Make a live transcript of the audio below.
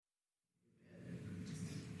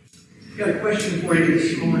Got a question for you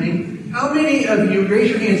this morning. How many of you,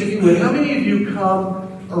 raise your hands if you would, how many of you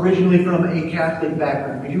come originally from a Catholic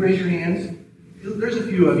background? Would you raise your hands? There's a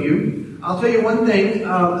few of you. I'll tell you one thing,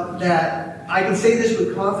 that I can say this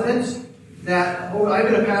with confidence, that I've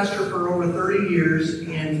been a pastor for over 30 years,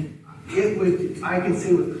 and I can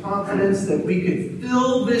say with confidence that we could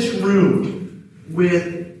fill this room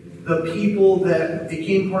with the people that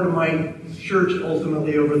became part of my church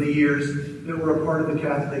ultimately over the years that were a part of the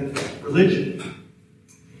Catholic religion.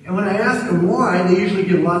 And when I ask them why, they usually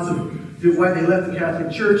give lots of why they left the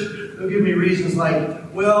Catholic Church. They'll give me reasons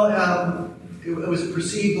like, well, it was a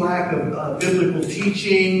perceived lack of biblical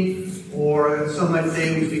teaching, or some might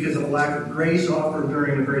say it was because of a lack of grace offered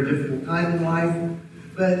during a very difficult time in life.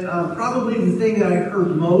 But probably the thing that I have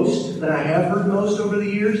heard most over the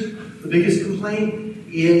years, the biggest complaint,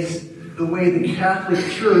 is the way the Catholic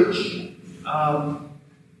Church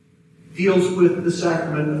deals with the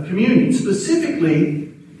sacrament of communion.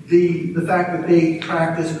 Specifically, the fact that they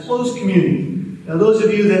practice close communion. Now, those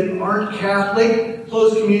of you that aren't Catholic,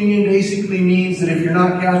 close communion basically means that if you're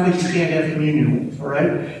not Catholic, you can't have communion with, all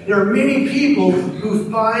right? There are many people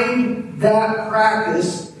who find that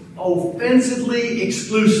practice offensively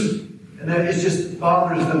exclusive, and that just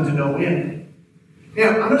bothers them to no end.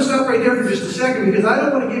 Now, I'm going to stop right there for just a second, because I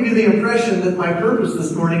don't want to give you the impression that my purpose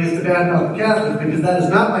this morning is to badmouth the Catholics, because that is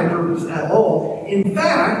not my purpose at all. In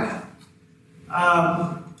fact,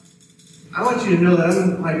 I want you to know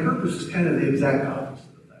that my purpose is kind of the exact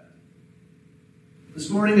opposite of that. This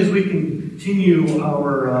morning, as we continue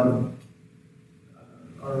our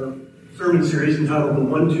sermon series entitled The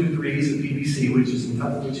 1, 2, 3s of PBC, which is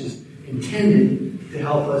intended to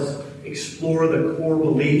help us explore the core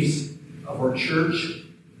beliefs of our church.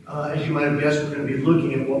 As you might have guessed, we're going to be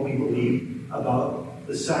looking at what we believe about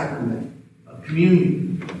the sacrament of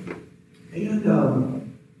communion.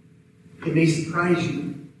 And it may surprise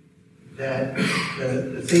you that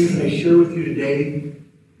the things that I share with you today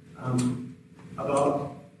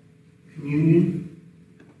about communion,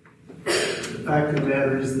 the fact of the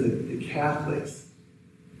matter is that the Catholics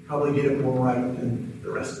probably get it more right than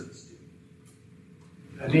the rest of us do.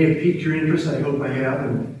 I may have piqued your interest, I hope I have,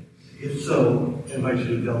 and if so, I invite you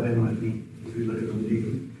to delve in with me as we look at them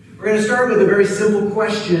deeply. We're going to start with a very simple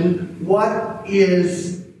question. What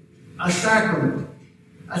is a sacrament?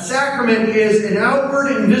 A sacrament is an outward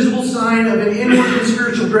and visible sign of an inward and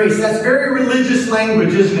spiritual grace. That's very religious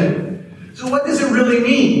language, isn't it? So what does it really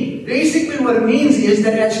mean? Basically what it means is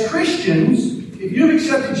that as Christians, if you've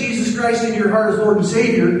accepted Jesus Christ into your heart as Lord and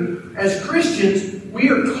Savior, as Christians, we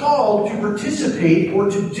are called to participate or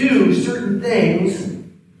to do certain things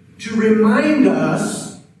to remind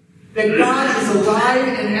us that God is alive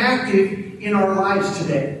and active in our lives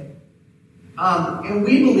today. And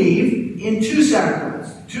we believe in two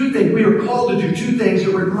sacraments. Two things. We are called to do two things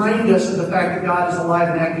that remind us of the fact that God is alive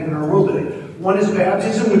and active in our world today. One is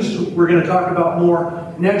baptism, which we're going to talk about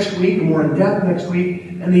more next week, more in depth next week.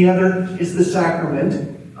 And the other is the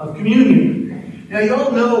sacrament of communion. Now, you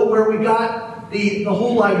all know where we got the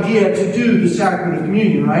whole idea to do the sacrament of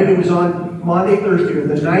communion, right? It was on Maundy, Thursday, or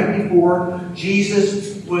the night before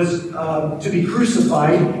Jesus was to be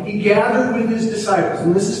crucified. He gathered with his disciples.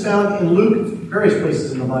 And this is found in Luke, various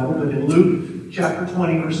places in the Bible, but in Luke chapter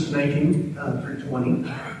 20, verses 19 through 20.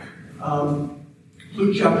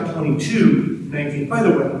 Luke chapter 22, 19. By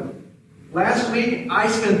the way, last week I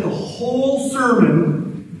spent the whole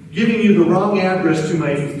sermon giving you the wrong address to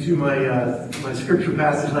my scripture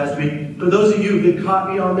passage last week. For those of you that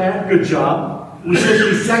caught me on that, good job. It was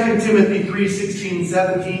supposed to be 2 Timothy 3, 16 and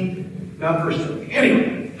 17, not 1 Timothy.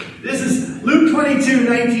 Anyway, this is Luke 22,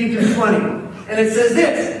 19 through 20. And it says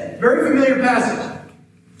this, very familiar passage.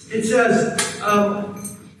 It says,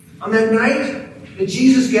 on that night that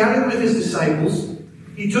Jesus gathered with his disciples,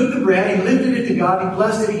 he took the bread, he lifted it to God, he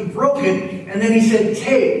blessed it, he broke it, and then he said,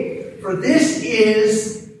 "Take, for this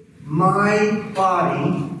is my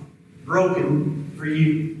body broken for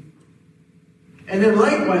you." And then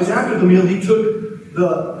likewise, after the meal, he took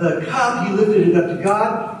the cup, he lifted it up to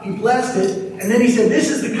God, he blessed it, and then he said, "This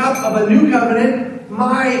is the cup of a new covenant,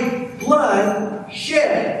 my blood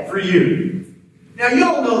shed for you." Now, you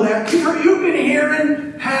all know that. You've been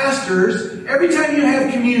hearing pastors, every time you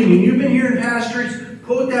have communion, you've been hearing pastors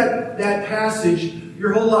quote that passage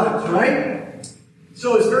your whole lives, right?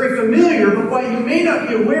 So it's very familiar, but what you may not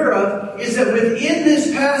be aware of is that within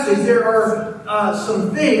this passage there are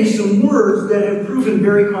some things, some words that have proven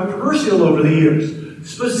very controversial over the years.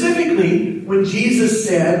 Specifically, when Jesus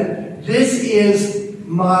said, "This is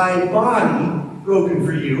my body broken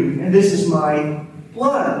for you, and this is my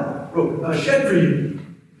blood shed for you."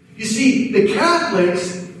 You see, the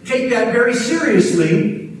Catholics take that very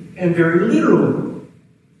seriously and very literally.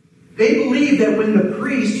 They believe that when the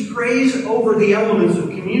priest prays over the elements of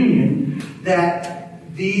communion,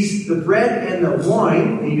 that the bread and the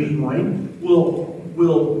wine, they use wine, will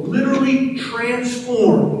literally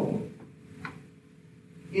transform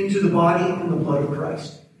into the body and the blood of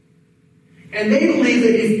Christ. And they believe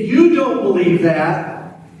that if you don't believe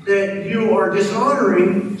that you are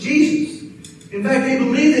dishonoring Jesus. In fact, they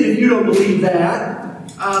believe that if you don't believe that,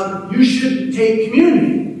 you shouldn't take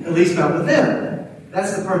communion, at least not with them.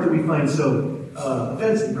 That's the part that we find so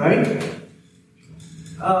offensive, right?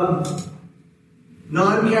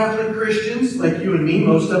 Non-Catholic Christians, like you and me,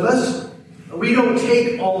 most of us, we don't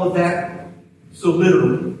take all of that so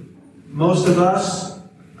literally. Most of us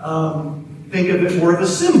think of it more of a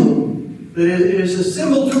symbol. That it is a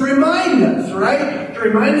symbol to remind us, right? To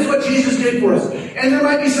remind us what Jesus did for us. And there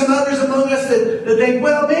might be some others among us that think,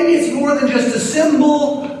 well, maybe it's more than just a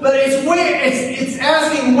symbol, but it's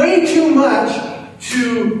asking way too much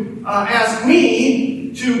to ask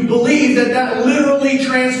me to believe that literally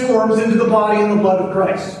transforms into the body and the blood of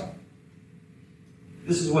Christ.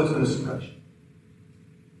 This is what's going to surprise you.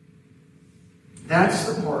 That's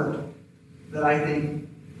the part that I think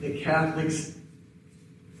the Catholics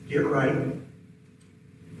get right, and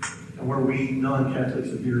where we non-Catholics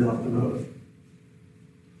have veered off the road.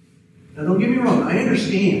 Now, don't get me wrong, I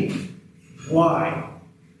understand why,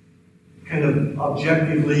 kind of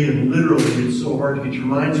objectively and literally, it's so hard to get your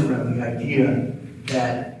minds around the idea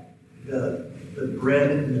that the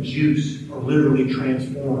bread and the juice are literally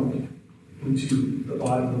transformed into the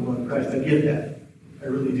body and the blood of Christ. I get that. I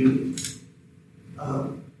really do.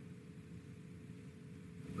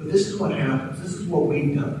 But this is what happens. This is what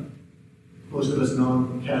we've done. Most of us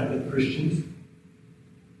non-Catholic Christians.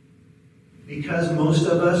 Because most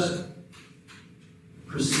of us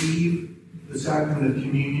perceive the sacrament of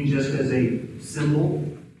communion just as a symbol,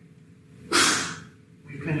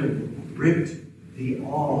 we've kind of ripped the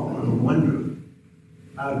awe and the wonder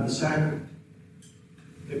out of the sacrament.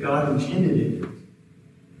 That God intended it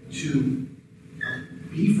to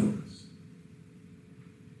be for us.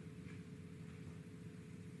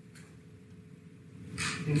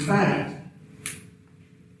 In fact,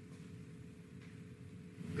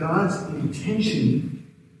 God's intention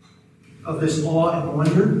of this awe and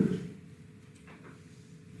wonder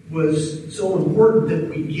was so important that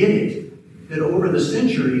we get it, that over the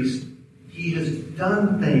centuries, He has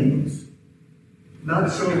done things,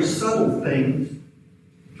 not so subtle things,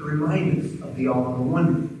 to remind us of the awe and the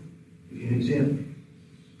wonder. I'll give you an example.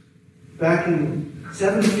 Back in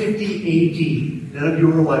 750 AD, none of you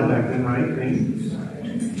were alive back then, right?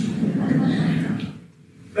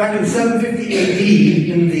 Back in 750 AD,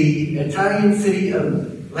 in the Italian city of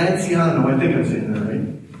Lanciano, I think I'm saying that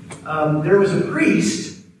right, there was a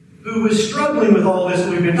priest who was struggling with all this that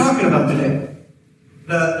we've been talking about today.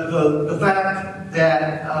 The fact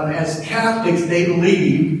that as Catholics, they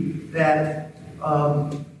believe that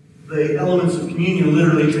the elements of communion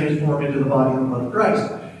literally transform into the body and the blood of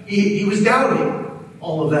Christ. He was doubting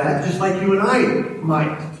all of that, just like you and I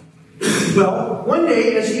might. Well, one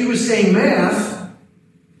day, as he was saying Mass,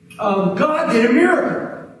 God did a miracle.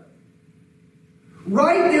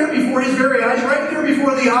 Right there before his very eyes, right there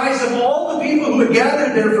before the eyes of all the people who had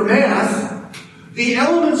gathered there for Mass, the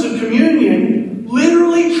elements of communion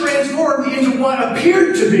literally transformed into what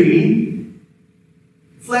appeared to be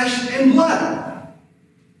flesh and blood.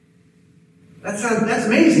 That's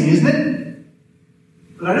amazing, isn't it?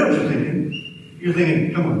 But I know what you're thinking. You're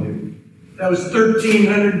thinking, come on, dude. That was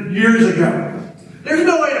 1,300 years ago. There's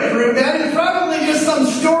no way to prove that. It's probably just some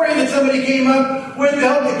story that somebody came up with to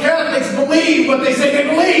help the Catholics believe what they say they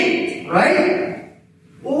believe. Right?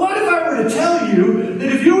 Well, what if I were to tell you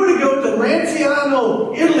that if you were to go to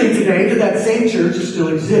Lanciano, Italy today, to that same church that still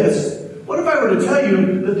exists, what if I were to tell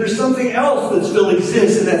you that there's something else that still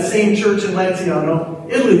exists in that same church in Lanciano,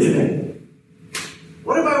 Italy today?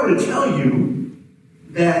 What if I were to tell you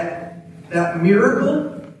that miracle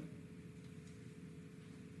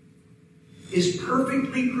is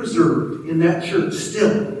perfectly preserved in that church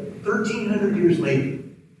still, 1,300 years later?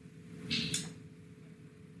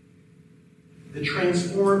 The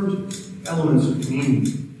transformed elements of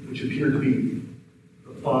communion, which appear to be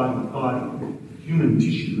the body, human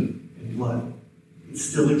tissue and blood, it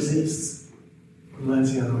still exists in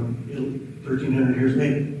Lanciano, Italy, 1,300 years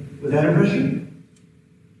later. Would that impress you?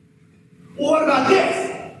 Well, what about this?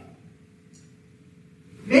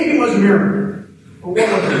 Maybe it was a miracle, but what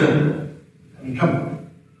was it? I mean, come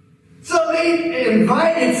on. So they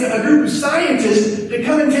invited a group of scientists to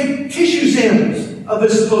come and take tissue samples of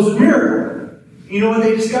this supposed miracle. You know what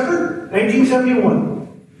they discovered? 1971.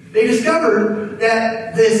 They discovered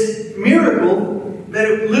that this miracle, that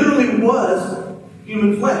it literally was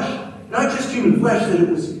human flesh. Not just human flesh, that it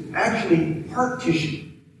was actually heart tissue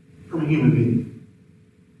from a human being.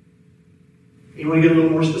 You want to get a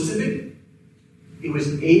little more specific? It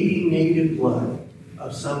was AB negative blood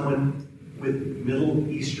of someone with Middle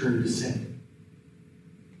Eastern descent.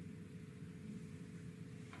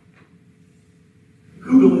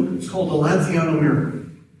 Google it. It's called the Lanciano miracle.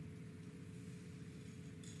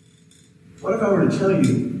 What if I were to tell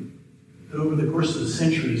you that over the course of the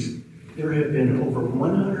centuries, there have been over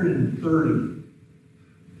 130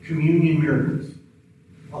 communion miracles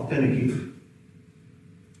authenticated?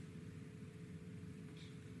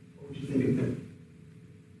 What would you think of that?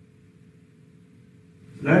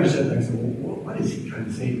 So now you're sitting there and saying, well, what is he trying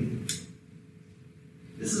to say?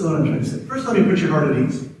 This is what I'm trying to say. First, let me put your heart at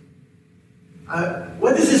ease.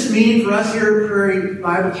 What does this mean for us here at Prairie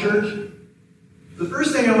Bible Church? The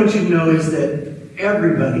first thing I want you to know is that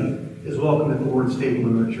everybody is welcome at the Lord's table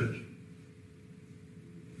in our church.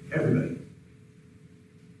 Everybody.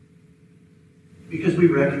 Because we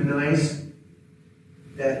recognize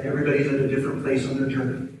that everybody's at a different place on their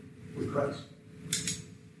journey with Christ.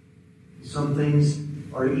 Some things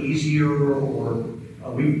are easier, or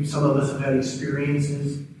some of us have had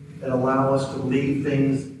experiences that allow us to believe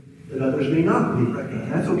things that others may not believe right now.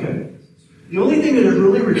 And that's okay. The only thing that is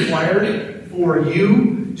really required for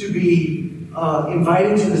you to be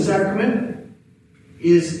invited to the sacrament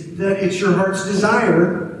is that it's your heart's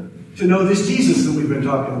desire to know this Jesus that we've been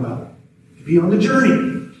talking about. To be on the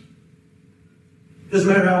journey. Doesn't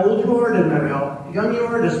matter how old you are, doesn't matter how young you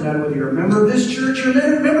are, doesn't matter whether you're a member of this church or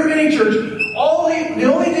a member of any church. The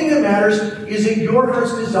only thing that matters is that your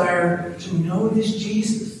heart's desire to know this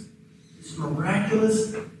Jesus. This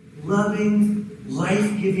miraculous, loving,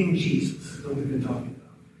 life-giving Jesus that we've been talking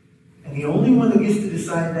about. And the only one that gets to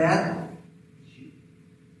decide that is you.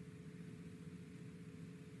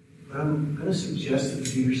 But I'm going to suggest that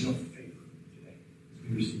you do yourself a favor today as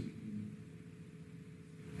we receive communion.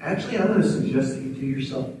 Actually, I'm going to suggest that you do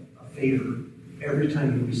yourself a favor every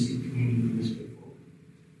time you receive communion from this day forward.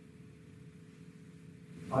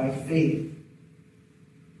 By faith,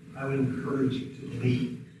 I would encourage you to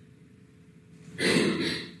believe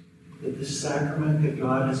that this sacrament that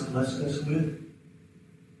God has blessed us with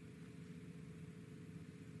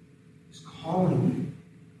is calling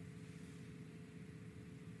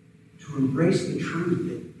you to embrace the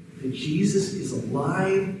truth that Jesus is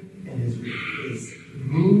alive and is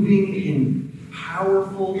moving in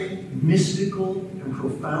powerful, mystical, and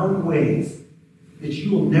profound ways that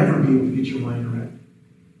you will never be able to get your mind around.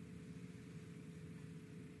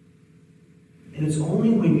 And it's only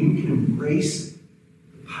when you can embrace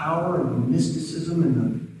the power and the mysticism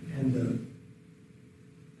and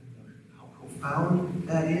how profound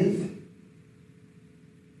that is,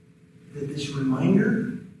 that this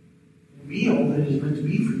reminder will be all that it is meant to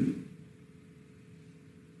be for you.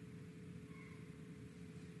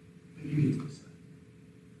 But you get to decide.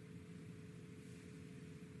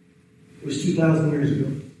 It was 2,000 years ago.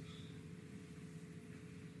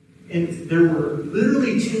 And there were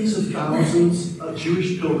literally tens of thousands of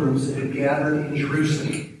Jewish pilgrims that had gathered in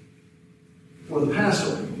Jerusalem for the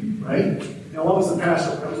Passover, right? Now, what was the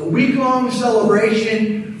Passover? It was a week-long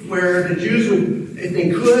celebration where the Jews would, if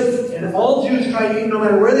they could, and all Jews tried to, no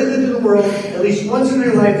matter where they lived in the world, at least once in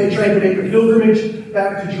their life, they tried to make a pilgrimage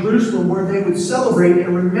back to Jerusalem where they would celebrate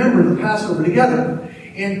and remember the Passover together.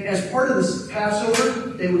 And as part of this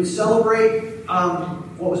Passover, they would celebrate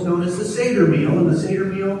what was known as the Seder meal. And the Seder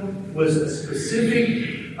meal was a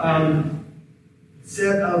specific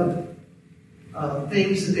set of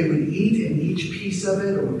things that they would eat, and each piece of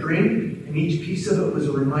it, or drink, and each piece of it was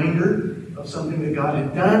a reminder of something that God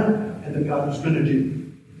had done and that God was going to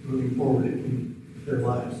do moving forward in their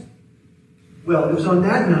lives. Well, it was on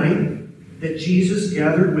that night that Jesus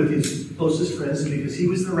gathered with his closest friends, and because he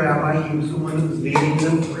was the rabbi, he was the one that was leading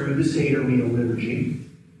them through the Seder meal liturgy.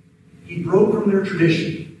 He broke from their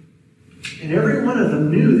tradition. And every one of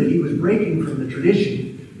them knew that he was breaking from the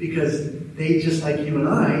tradition because they, just like you and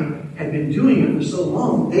I, had been doing it for so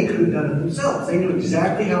long, they could have done it themselves. They knew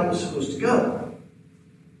exactly how it was supposed to go.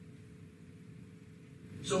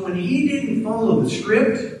 So when he didn't follow the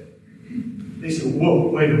script, they said, whoa,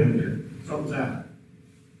 wait a minute here. Something's happened.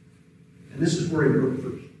 And this is where he broke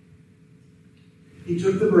first. He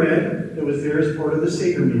took the bread that was there as part of the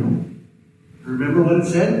Seder meal. Remember what it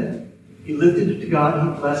said? He lifted it to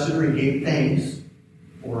God, he blessed it, or he gave thanks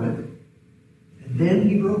for it. And then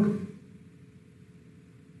he broke it.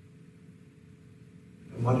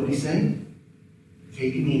 And what did he say?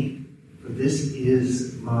 Take and eat, for this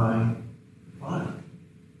is my body.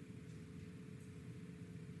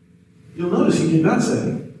 You'll notice he did not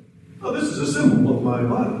say, "Oh, this is a symbol of my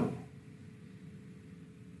body."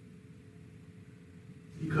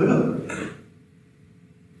 He could have.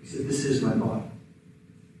 He said, "This is my body."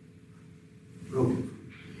 Broken.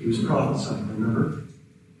 He was prophesying, remember?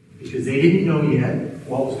 Because they didn't know yet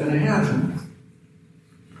what was going to happen.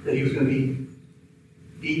 That he was going to be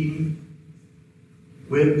beaten,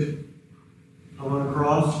 whipped, hung on a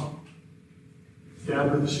cross,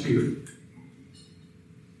 stabbed with a spear.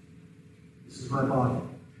 This is my body,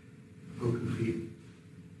 broken for you.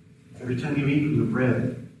 Every time you eat from the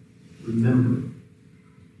bread, remember.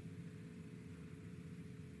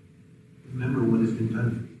 Remember what has been done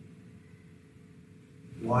for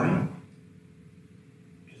you. Why?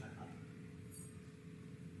 Because I love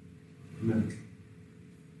you. Remember.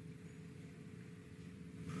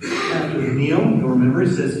 After the meal, you'll remember,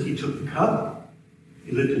 it says he took the cup,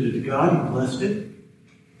 he lifted it to God, he blessed it,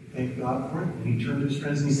 he thanked God for it, and he turned to his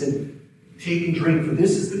friends and he said, "Take and drink, for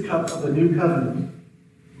this is the cup of the new covenant,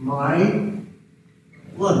 my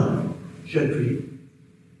blood shed for you."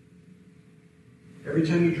 Every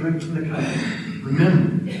time you drink from the cup,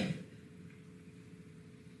 remember.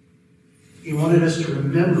 He wanted us to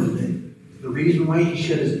remember that the reason why he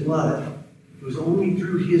shed his blood, it was only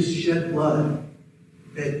through his shed blood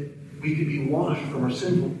that we could be washed from our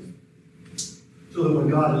sinfulness. So that when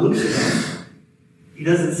God looks at us, he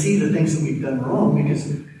doesn't see the things that we've done wrong,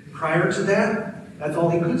 because prior to that, that's all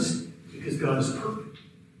he could see, because God is perfect.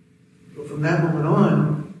 But from that moment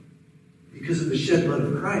on, because of the shed blood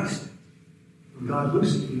of Christ, when God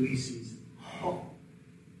looks at you, he sees, "Oh,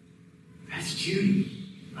 that's Judy.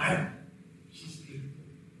 She's beautiful."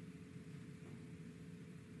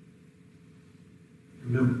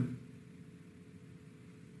 Remember.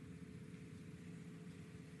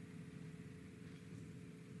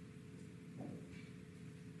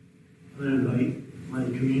 I'm going to invite my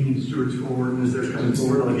communion stewards forward, and as they're coming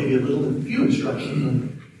forward, I'll give you a few instructions on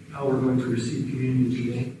how we're going to receive communion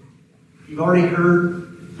today. You've already heard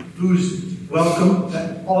who's welcome.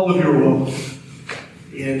 All of you are welcome.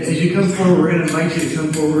 And as you come forward, we're going to invite you to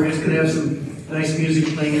come forward. We're just going to have some nice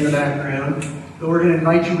music playing in the background. But we're going to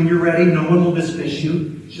invite you when you're ready. No one will dismiss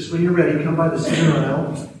you. It's just when you're ready, come by the center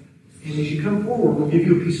aisle. And as you come forward, we'll give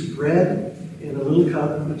you a piece of bread and a little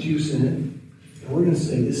cup with juice in it. And we're going to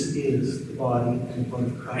say, "This is the body and blood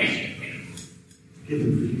of Christ,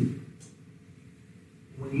 given for you."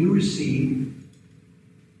 When you receive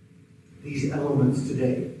these elements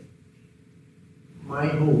today, my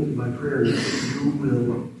hope and my prayer is that you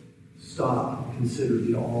will stop and consider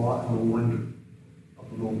the awe and the wonder of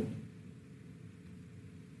the moment.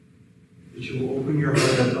 That you will open your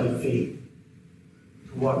heart up by faith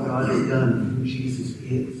to what God has done and who Jesus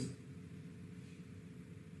is.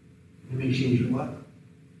 It may change your life.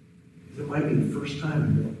 It might be the first time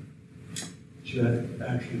in your life that you have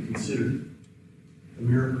actually considered the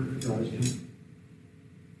miracle that God is doing.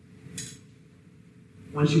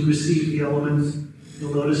 Once you receive the elements,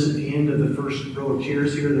 you'll notice at the end of the first row of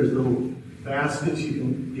chairs here, there's little baskets. You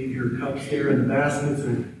can leave your cups there in the baskets.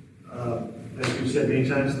 And as we've said many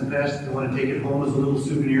times in the past, if you want to take it home as a little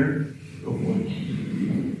souvenir, go for it.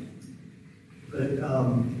 But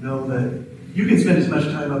know that you can spend as much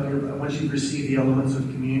time up here, once you receive the elements of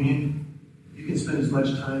communion, you can spend as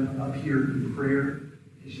much time up here in prayer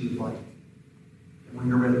as you'd like. And when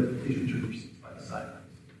you're ready, please return your seats by the sidelines.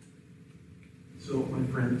 So, my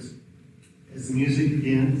friends, as the music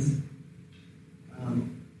begins,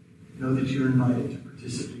 know that you're invited to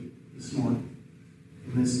participate this morning.